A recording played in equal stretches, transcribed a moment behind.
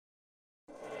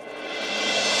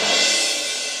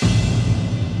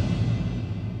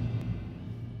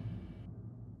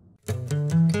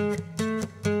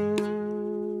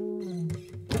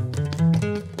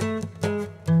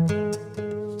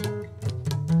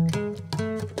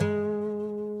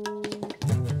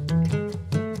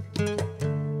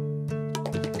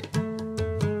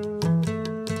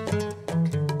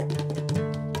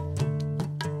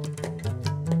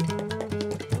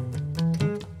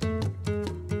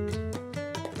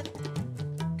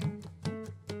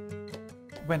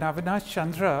When Avinash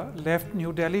Chandra left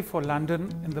New Delhi for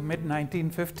London in the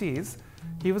mid-1950s,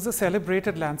 he was a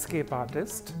celebrated landscape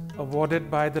artist, awarded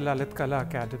by the Lalit Kala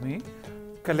Academy,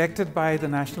 collected by the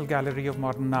National Gallery of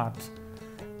Modern Art.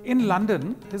 In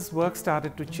London, his work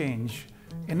started to change.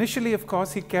 Initially, of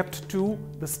course, he kept to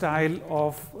the style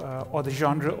of, or the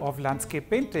genre of landscape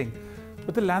painting.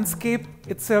 But the landscape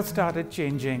itself started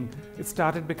changing. It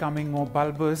started becoming more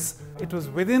bulbous. It was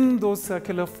within those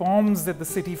circular forms that the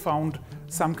city found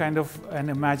some kind of an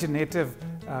imaginative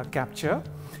capture.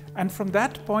 And from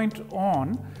that point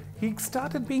on, he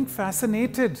started being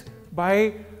fascinated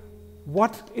by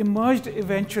what emerged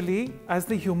eventually as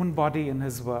the human body in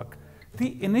his work.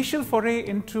 The initial foray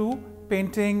into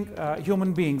painting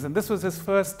human beings, and this was his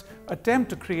first attempt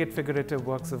to create figurative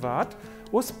works of art,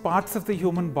 was parts of the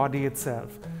human body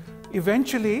itself.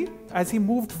 Eventually, as he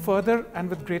moved further and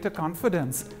with greater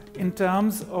confidence in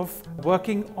terms of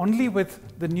working only with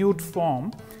the nude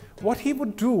form, what he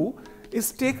would do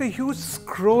is take a huge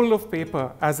scroll of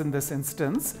paper, as in this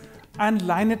instance, and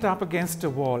line it up against a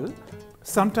wall,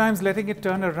 sometimes letting it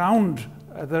turn around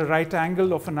the right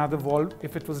angle of another wall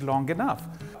if it was long enough.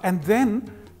 And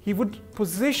then he would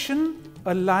position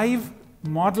a live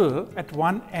model at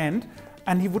one end,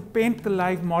 and he would paint the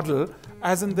live model,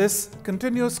 as in this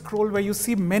continuous scroll where you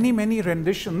see many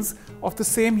renditions of the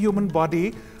same human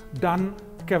body done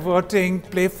cavorting,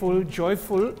 playful,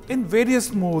 joyful, in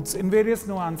various moods, in various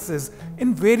nuances,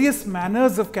 in various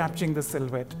manners of capturing the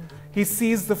silhouette. He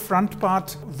sees the front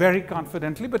part very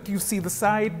confidently, but you see the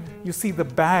side, you see the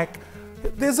back.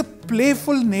 There's a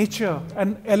playful nature,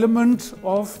 an element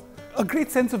of a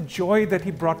great sense of joy that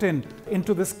he brought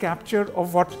into this capture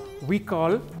of what we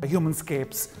call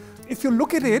humanscapes. If you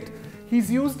look at it, he's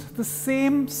used the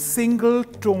same single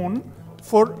tone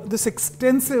for this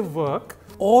extensive work.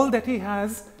 All that he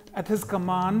has at his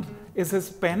command is his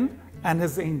pen and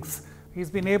his inks. He's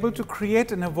been able to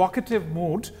create an evocative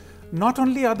mood. Not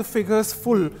only are the figures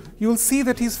full, you'll see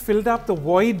that he's filled up the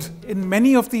void in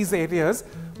many of these areas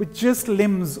with just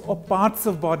limbs or parts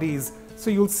of bodies. So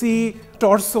you'll see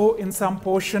torso in some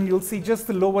portion, you'll see just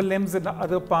the lower limbs in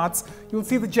other parts, you'll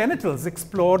see the genitals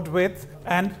explored with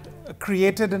and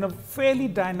created in a fairly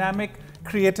dynamic,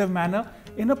 creative manner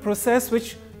in a process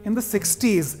which in the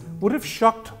 60s would have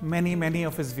shocked many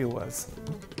of his viewers.